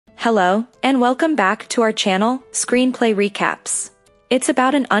Hello, and welcome back to our channel, Screenplay Recaps. It's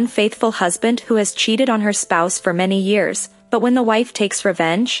about an unfaithful husband who has cheated on her spouse for many years, but when the wife takes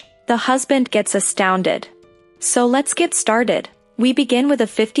revenge, the husband gets astounded. So let's get started. We begin with a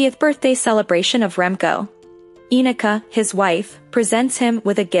 50th birthday celebration of Remco. Inika, his wife, presents him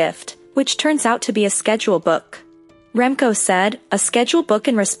with a gift, which turns out to be a schedule book. Remco said, "A schedule book."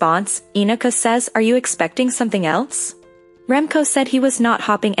 In response, Inika says, "Are you expecting something else?" Remco said he was not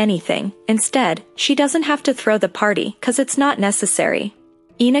hopping anything. Instead, she doesn't have to throw the party cause it's not necessary.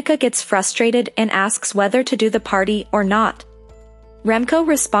 Inika gets frustrated and asks whether to do the party or not. Remco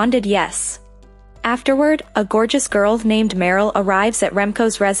responded yes. Afterward, a gorgeous girl named Meryl arrives at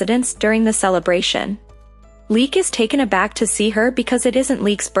Remco's residence during the celebration. Leek is taken aback to see her because it isn't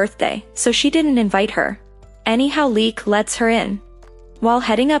Leek's birthday, so she didn't invite her. Anyhow, Leek lets her in. While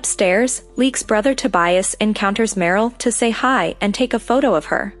heading upstairs, Leek's brother Tobias encounters Meryl to say hi and take a photo of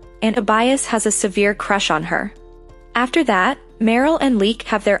her, and Tobias has a severe crush on her. After that, Meryl and Leek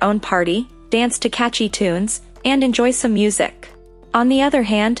have their own party, dance to catchy tunes, and enjoy some music. On the other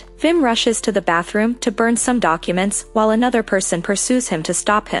hand, Vim rushes to the bathroom to burn some documents while another person pursues him to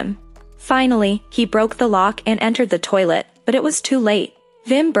stop him. Finally, he broke the lock and entered the toilet, but it was too late.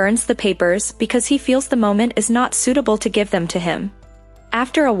 Vim burns the papers because he feels the moment is not suitable to give them to him.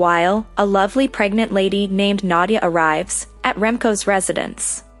 After a while, a lovely pregnant lady named Nadia arrives at Remco's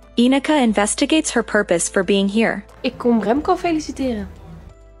residence. Inika investigates her purpose for being here. Ik kom Remco feliciteren.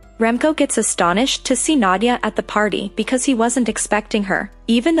 Remco gets astonished to see Nadia at the party because he wasn't expecting her,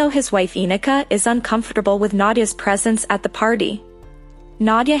 even though his wife Inika is uncomfortable with Nadia's presence at the party.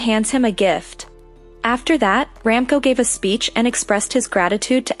 Nadia hands him a gift. After that, Remco gave a speech and expressed his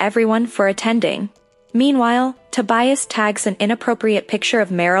gratitude to everyone for attending. Meanwhile, Tobias tags an inappropriate picture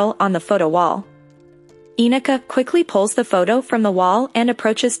of Meryl on the photo wall. Inika quickly pulls the photo from the wall and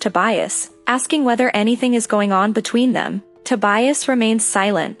approaches Tobias, asking whether anything is going on between them. Tobias remains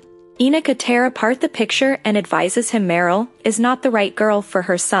silent. Inika tears apart the picture and advises him Meryl is not the right girl for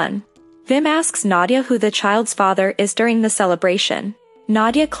her son. Vim asks Nadia who the child's father is during the celebration.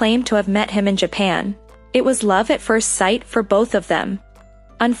 Nadia claimed to have met him in Japan. It was love at first sight for both of them.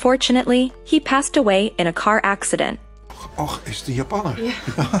 Unfortunately, he passed away in a car accident. Och, is die Japaner?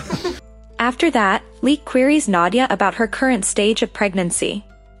 Yeah. After that, Leek queries Nadia about her current stage of pregnancy.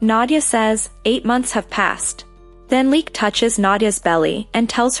 Nadia says, 8 months have passed. Then Leek touches Nadia's belly and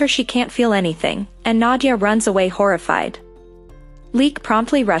tells her she can't feel anything, and Nadia runs away horrified. Leek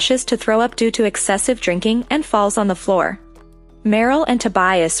promptly rushes to throw up due to excessive drinking and falls on the floor. Meryl and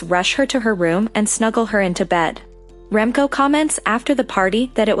Tobias rush her to her room and snuggle her into bed. Remco comments after the party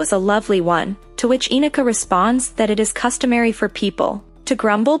that it was a lovely one, to which Inika responds that it is customary for people to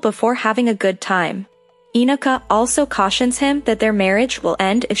grumble before having a good time. Inika also cautions him that their marriage will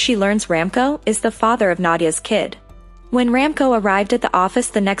end if she learns Remco is the father of Nadia's kid. When Remco arrived at the office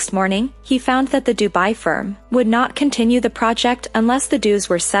the next morning, he found that the Dubai firm would not continue the project unless the dues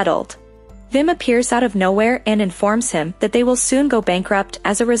were settled. Vim appears out of nowhere and informs him that they will soon go bankrupt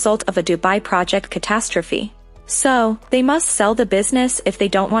as a result of a Dubai project catastrophe. So, they must sell the business if they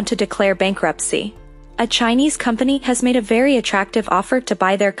don't want to declare bankruptcy. A Chinese company has made a very attractive offer to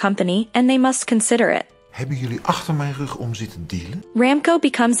buy their company and they must consider it. Hebben jullie achter mijn rug om zitten dealen? Remco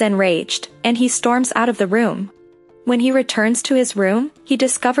becomes enraged, and he storms out of the room. When he returns to his room, he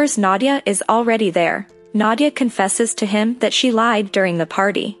discovers Nadia is already there. Nadia confesses to him that she lied during the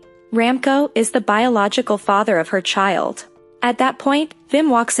party. Remco is the biological father of her child. At that point,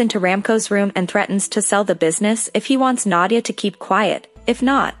 Vim walks into Remco's room and threatens to sell the business if he wants Nadia to keep quiet. If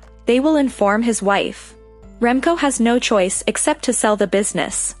not, they will inform his wife. Remco has no choice except to sell the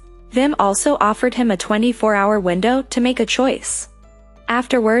business. Vim also offered him a 24-hour window to make a choice.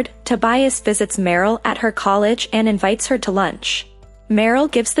 Afterward, Tobias visits Meryl at her college and invites her to lunch.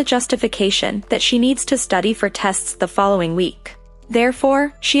 Meryl gives the justification that she needs to study for tests the following week.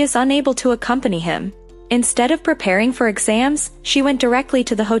 Therefore, she is unable to accompany him. Instead of preparing for exams, she went directly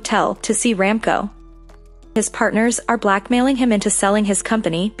to the hotel to see Remco. His partners are blackmailing him into selling his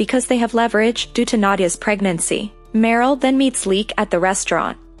company because they have leverage due to Nadia's pregnancy. Meryl then meets Leek at the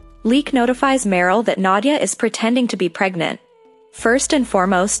restaurant. Leek notifies Meryl that Nadia is pretending to be pregnant. First and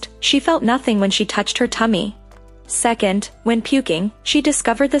foremost, she felt nothing when she touched her tummy. Second, when puking, she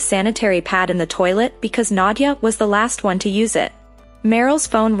discovered the sanitary pad in the toilet because Nadia was the last one to use it. Meryl's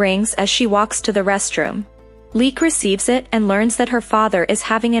phone rings as she walks to the restroom. Leek receives it and learns that her father is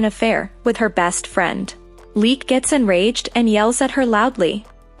having an affair with her best friend. Leek gets enraged and yells at her loudly.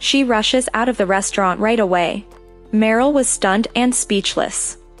 She rushes out of the restaurant right away. Meryl was stunned and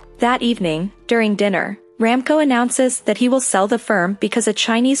speechless. That evening, during dinner, Ramco announces that he will sell the firm because a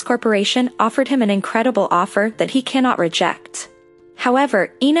Chinese corporation offered him an incredible offer that he cannot reject.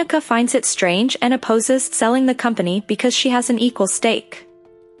 However, Inuka finds it strange and opposes selling the company because she has an equal stake.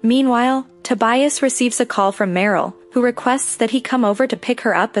 Meanwhile, Tobias receives a call from Meryl, who requests that he come over to pick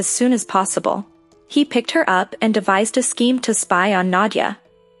her up as soon as possible. He picked her up and devised a scheme to spy on Nadia.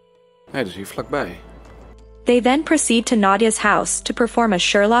 Hey, dat is hier vlakbij. They then proceed to Nadia's house to perform a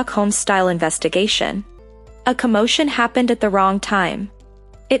Sherlock Holmes-style investigation. A commotion happened at the wrong time.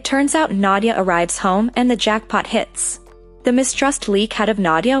 It turns out Nadia arrives home and the jackpot hits. The mistrust Leek had of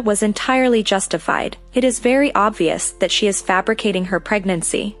Nadia was entirely justified. It is very obvious that she is fabricating her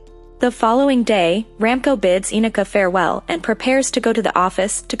pregnancy. The following day, Ramco bids Inuka farewell and prepares to go to the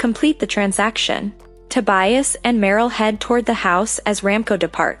office to complete the transaction. Tobias and Meryl head toward the house as Ramco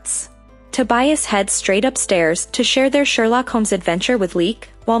departs. Tobias heads straight upstairs to share their Sherlock Holmes adventure with Leek,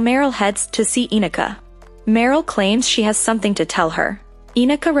 while Meryl heads to see Inuka. Meryl claims she has something to tell her.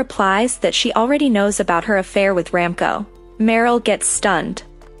 Inuka replies that she already knows about her affair with Ramco. Meryl gets stunned.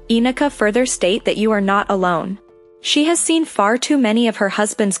 Inuka further states that you are not alone. She has seen far too many of her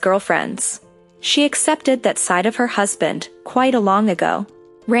husband's girlfriends. She accepted that side of her husband quite a long ago.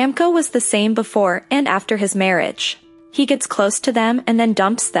 Ramco was the same before and after his marriage. He gets close to them and then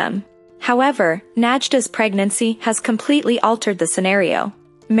dumps them. However, Najda's pregnancy has completely altered the scenario.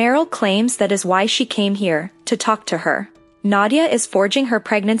 Meryl claims that is why she came here, to talk to her. Nadia is forging her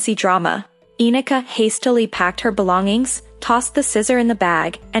pregnancy drama. Inuka hastily packed her belongings, tossed the scissor in the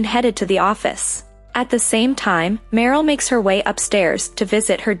bag, and headed to the office. At the same time, Meryl makes her way upstairs to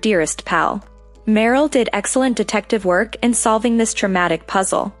visit her dearest pal. Meryl did excellent detective work in solving this traumatic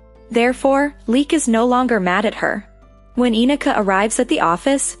puzzle. Therefore, Leek is no longer mad at her. When Inuka arrives at the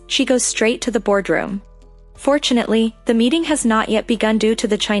office, she goes straight to the boardroom. Fortunately, the meeting has not yet begun due to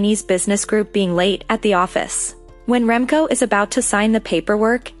the Chinese business group being late at the office. When Remco is about to sign the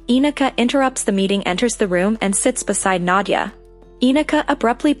paperwork, Inuka interrupts the meeting, enters the room and sits beside Nadia. Inuka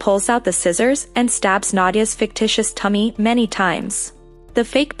abruptly pulls out the scissors and stabs Nadia's fictitious tummy many times. The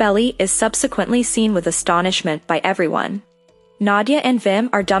fake belly is subsequently seen with astonishment by everyone. Nadia and Wim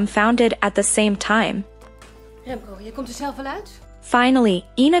are dumbfounded at the same time. Remco, je komt er zelf wel uit? Finally,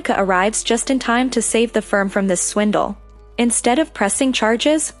 Inuka arrives just in time to save the firm from this swindle. Instead of pressing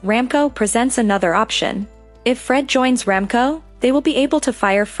charges, Ramco presents another option. If Fred joins Ramco, they will be able to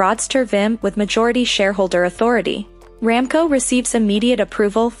fire fraudster Wim with majority shareholder authority. Ramco receives immediate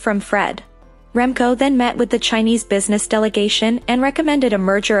approval from Fred. Remco then met with the Chinese business delegation and recommended a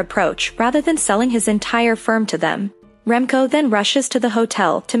merger approach rather than selling his entire firm to them. Remco then rushes to the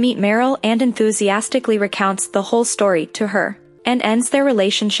hotel to meet Meryl and enthusiastically recounts the whole story to her, and ends their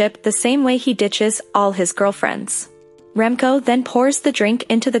relationship the same way he ditches all his girlfriends. Remco then pours the drink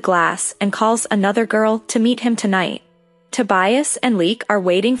into the glass and calls another girl to meet him tonight. Tobias and Leek are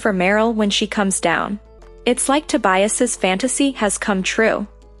waiting for Meryl when she comes down. It's like Tobias's fantasy has come true.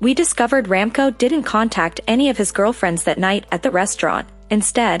 We discovered Ramco didn't contact any of his girlfriends that night at the restaurant.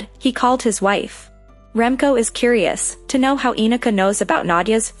 Instead, he called his wife. Remco is curious to know how Inuka knows about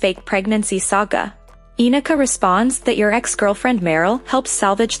Nadia's fake pregnancy saga. Inuka responds that your ex-girlfriend Meryl helped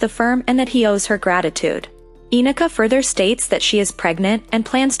salvage the firm and that he owes her gratitude. Inuka further states that she is pregnant and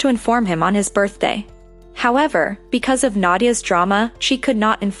plans to inform him on his birthday. However, because of Nadia's drama, she could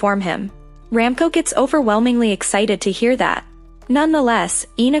not inform him. Ramco gets overwhelmingly excited to hear that. Nonetheless,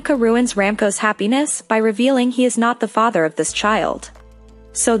 Inuka ruins Ramco's happiness by revealing he is not the father of this child.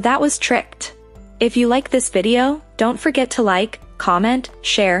 So that was tricked. If you like this video, don't forget to like, comment,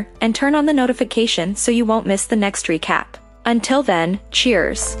 share, and turn on the notification so you won't miss the next recap. Until then,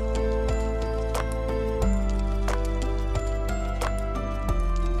 cheers!